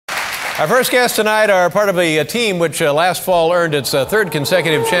Our first guests tonight are part of a team which last fall earned its third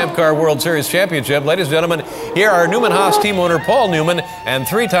consecutive Champ Car World Series championship. Ladies and gentlemen, here are Newman Haas team owner Paul Newman and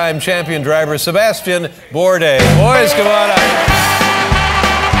three-time champion driver Sebastian Bourdais. Boys, come on up.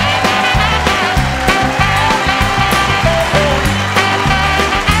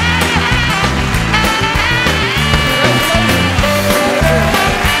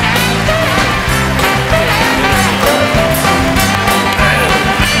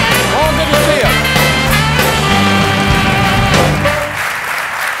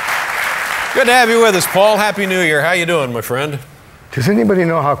 Good to have you with us, Paul. Happy New Year. How you doing, my friend? Does anybody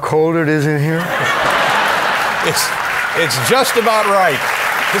know how cold it is in here? It's just about right.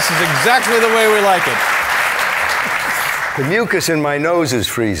 This is exactly the way we like it. The mucus in my nose is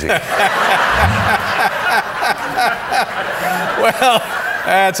freezing. Well,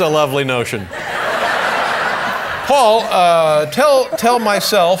 that's a lovely notion. Paul, tell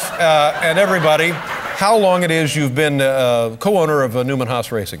myself and everybody how long it is you've been co-owner of Newman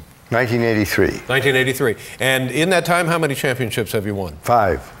Haas Racing. 1983. 1983. And in that time, how many championships have you won?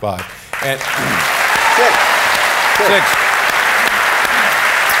 5. 5. And Six.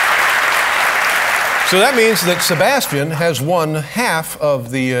 So that means that Sebastian has won half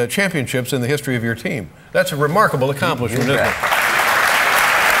of the championships in the history of your team. That's a remarkable accomplishment, isn't it?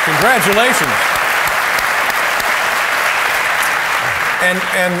 Congratulations.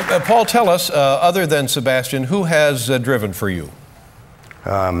 And Paul, tell us, other than Sebastian, who has driven for you?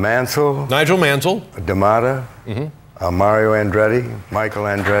 Mansell. Nigel Mansell. D'Amata. Mario Andretti. Michael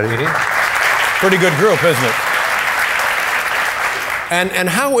Andretti. Pretty good group, isn't it? And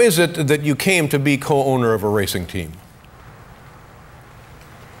how is it that you came to be co-owner of a racing team?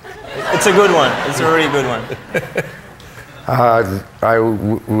 It's a good one. It's a really good one. I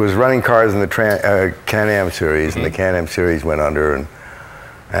was running cars in the Can-Am series, and the Can-Am series went under,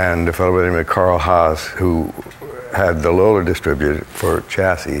 and a fellow by the name of Carl Haas, who had the Lola distributed for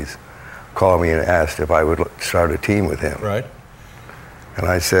chassis, called me and asked if I would start a team with him. Right. And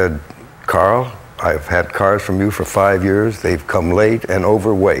I said, Carl, I've had cars from you for 5 years. They've come late and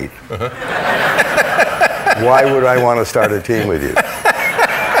overweight. Why would I want to start a team with you?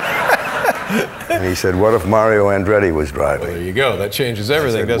 And he said, what if Mario Andretti was driving? Well, there you go. That changes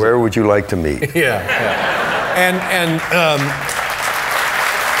everything, doesn't it? Where would you like to meet? Yeah.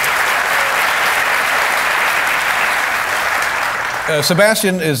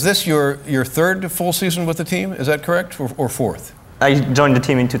 Sebastian, is this your third full season with the team? Is that correct, or fourth? I joined the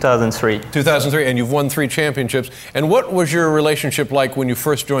team in 2003. 2003, and you've won 3 championships. And what was your relationship like when you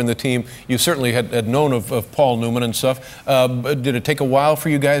first joined the team? You certainly had known of Paul Newman and stuff. Did it take a while for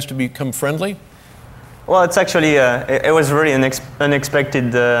you guys to become friendly? Well, it's actually, it was really an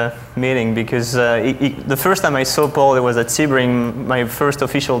unexpected meeting, because the first time I saw Paul, it was at Sebring, my first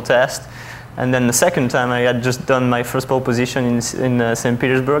official test. And then the second time, I had just done my first pole position in St.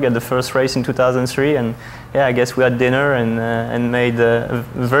 Petersburg at the first race in 2003. And yeah, I guess we had dinner and made a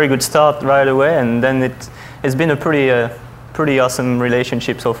very good start right away. And then it's been a pretty awesome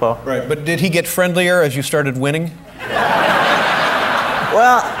relationship so far. Right, but did he get friendlier as you started winning?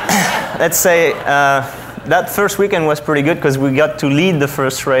 Well, let's say that first weekend was pretty good, because we got to lead the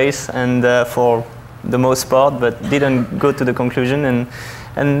first race and for the most part, but didn't go to the conclusion.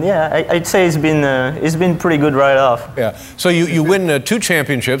 And yeah, I'd say it's been pretty good right off. Yeah. So you win 2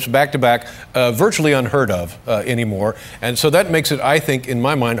 championships back to back, virtually unheard of anymore, and so that makes it, I think, in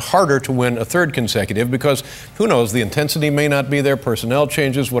my mind, harder to win a third consecutive, because who knows, the intensity may not be there, personnel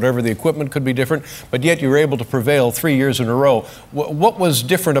changes, whatever, the equipment could be different, but yet you were able to prevail 3 years in a row. What was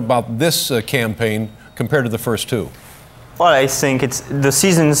different about this campaign compared to the first 2? Well, I think the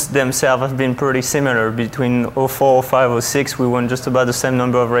seasons themselves have been pretty similar. Between 04, 05, 06, we won just about the same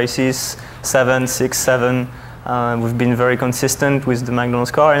number of races, 7, 6, 7. We've been very consistent with the McDonald's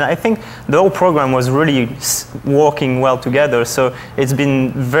car, and I think the whole program was really working well together. So it's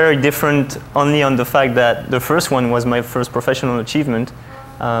been very different only on the fact that the first one was my first professional achievement,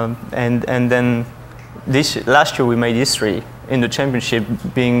 and then last year we made history in the championship,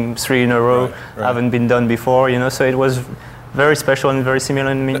 being 3 in a row. Right. Haven't been done before, you know. So it was very special and very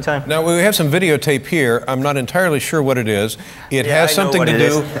similar in the meantime. Now we have some videotape here. I'm not entirely sure what it is. It has something to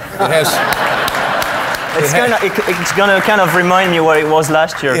do. It's gonna kind of remind me what it was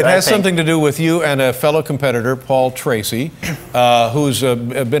last year. It has something to do with you and a fellow competitor, Paul Tracy, who's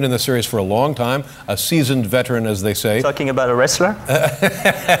been in the series for a long time, a seasoned veteran, as they say. Talking about a wrestler?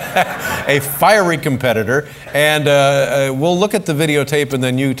 A fiery competitor. And we'll look at the videotape, and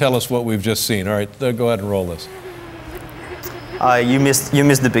then you tell us what we've just seen. All right, go ahead and roll this. You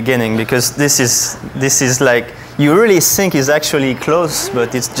missed the beginning, because this is like you really think he's actually close,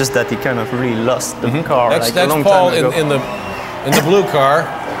 but it's just that he kind of really lost the car. That's like a long Paul time ago. in the blue car.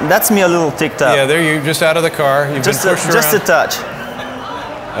 That's me a little ticked up. Yeah, there you're just out of the car. You've been pushed around. Just a touch.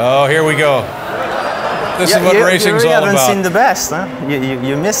 Oh, here we go. This is what racing's all about. You haven't seen the best, huh?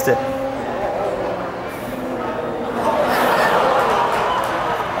 You missed it.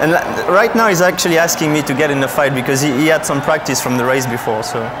 And right now he's actually asking me to get in the fight because he had some practice from the race before.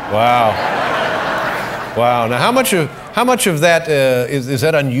 So. Wow. Wow. Now, how much of that is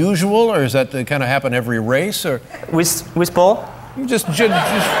that unusual, or is that kind of happen every race, or with Paul? Just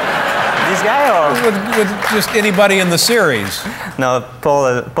This guy, or with just anybody in the series? No,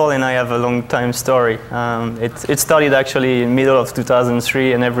 Paul and I have a long time story. It started actually in middle of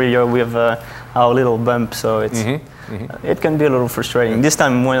 2003, and every year we have our little bump. So it's it can be a little frustrating. This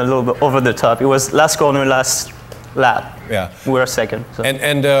time went a little bit over the top. It was last corner, last lap. Yeah, we're second. So.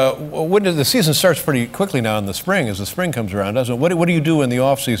 And when the season starts pretty quickly now in the spring, as the spring comes around, doesn't it? What do you do in the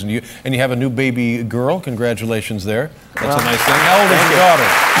off season? You have a new baby girl. Congratulations there. That's a nice thing. How old is your daughter?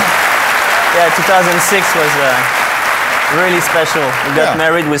 Yeah, 2006 was really special. We got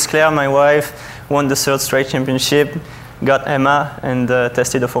married with Claire, my wife, won the 3rd straight championship, got Emma, and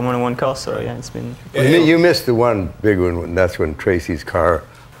tested a Formula 1 car. So yeah, it's been. You missed the one big one. That's when Tracy's car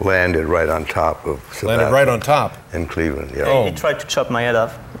landed right on top of Sebastian. Landed right on top? In Cleveland, yeah. Oh. He tried to chop my head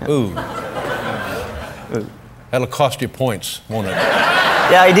off. Yeah. Ooh. That'll cost you points, won't it?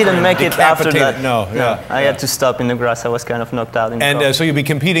 Yeah, I didn't make it after that. No, yeah. I had to stop in the grass. I was kind of knocked out. And so you'll be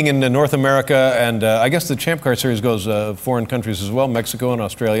competing in North America, and I guess the Champ Car Series goes foreign countries as well, Mexico and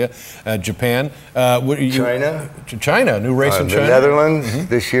Australia, Japan. China. China, new race in China. The Netherlands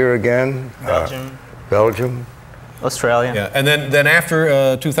this year again. Belgium. Australia. Yeah, and then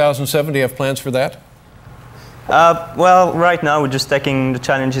after 2007, do you have plans for that? Well, right now we're just taking the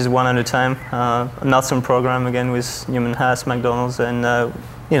challenges one at a time. An awesome program again with Newman, Haas, McDonald's, and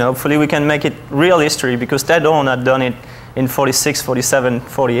hopefully we can make it real history because Ted Owen had done it in 46, 47,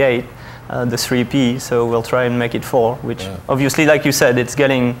 48, the 3P. So we'll try and make it 4, which obviously, like you said, it's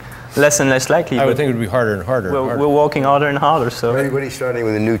getting less and less likely. I would think it would be harder and harder. We're working harder and harder. So everybody's starting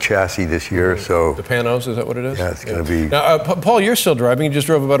with a new chassis this year. So the Panos, is that what it is? Yeah, it's going to be. Now, Paul, you're still driving. You just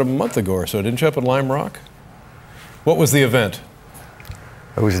drove about a month ago or so, didn't you, up at Lime Rock? What was the event?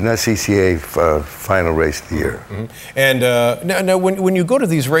 It was an SCCA final race of the year. And now when you go to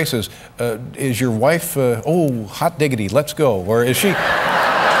these races, is your wife, oh, hot diggity, let's go, or is she?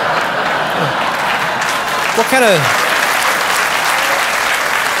 What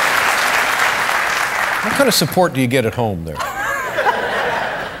kind of support do you get at home there?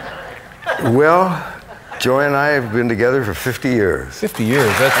 Well, Joy and I have been together for 50 years. 50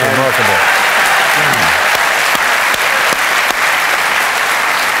 years, that's remarkable.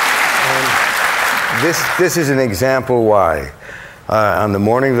 This is an example why. On the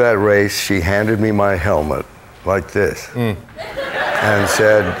morning of that race, she handed me my helmet like this and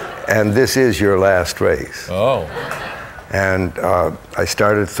said, "And this is your last race." Oh. And I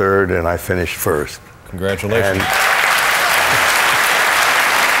started 3rd and I finished 1st. Congratulations.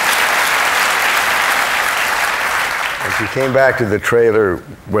 And she came back to the trailer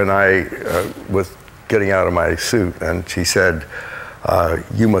when I was getting out of my suit and she said,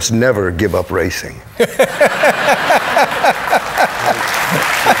 "You must never give up racing."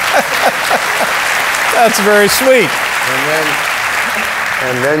 That's very sweet.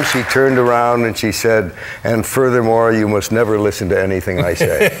 And then she turned around and she said, "And furthermore, you must never listen to anything I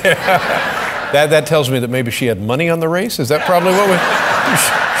say." That tells me that maybe she had money on the race. Is that probably what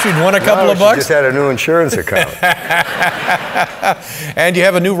she'd won a couple of bucks? She just had a new insurance account. And you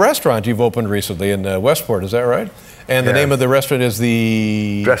have a new restaurant you've opened recently in Westport. Is that right? And the name of the restaurant is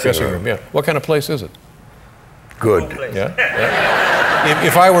the Dressing Room. Yeah. What kind of place is it? Good. Yeah.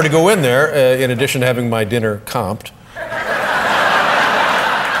 If I were to go in there, in addition to having my dinner comped,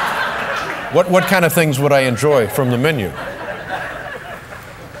 what kind of things would I enjoy from the menu?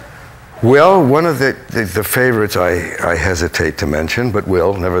 Well, one of the favorites I hesitate to mention, but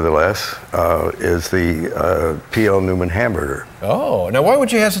will nevertheless, is the P.L. Newman hamburger. Oh, now why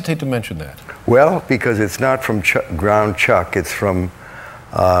would you hesitate to mention that? Well, because it's not from ground chuck; it's from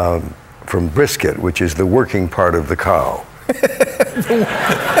brisket, which is the working part of the cow.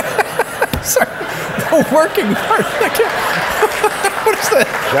 Sorry, the working part of the cow. What is that?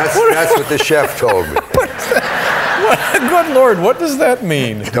 That's what the chef told me. What is that? Good Lord, what does that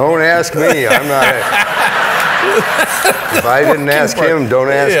mean? Don't ask me. I'm not. If I didn't ask him, don't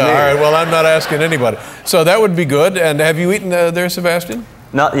ask me. All right, well, I'm not asking anybody. So that would be good. And have you eaten there, Sebastian?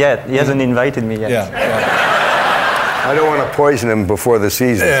 Not yet. He hasn't invited me yet. Yeah. I don't want to poison him before the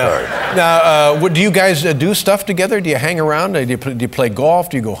season starts. Now, do you guys do stuff together? Do you hang around? Do you play golf?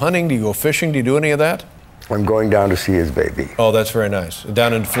 Do you go hunting? Do you go fishing? Do you do any of that? I'm going down to see his baby. Oh, that's very nice.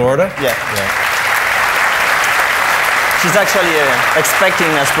 Down in Florida? Yeah. She's actually expecting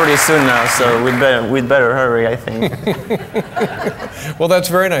us pretty soon now, so we'd better hurry, I think. Well, that's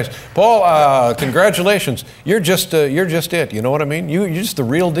very nice. Paul, congratulations. You're just it. You know what I mean? You're just the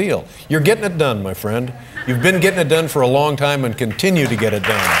real deal. You're getting it done, my friend. You've been getting it done for a long time and continue to get it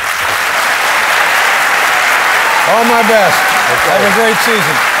done. All my best. Okay. Have a great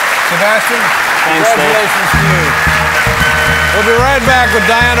season. Sebastian, congratulations to you. We'll be right back with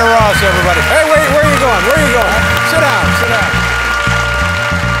Diana Ross, everybody. Hey, wait, where are you going? Where are you going? Sit down, sit down.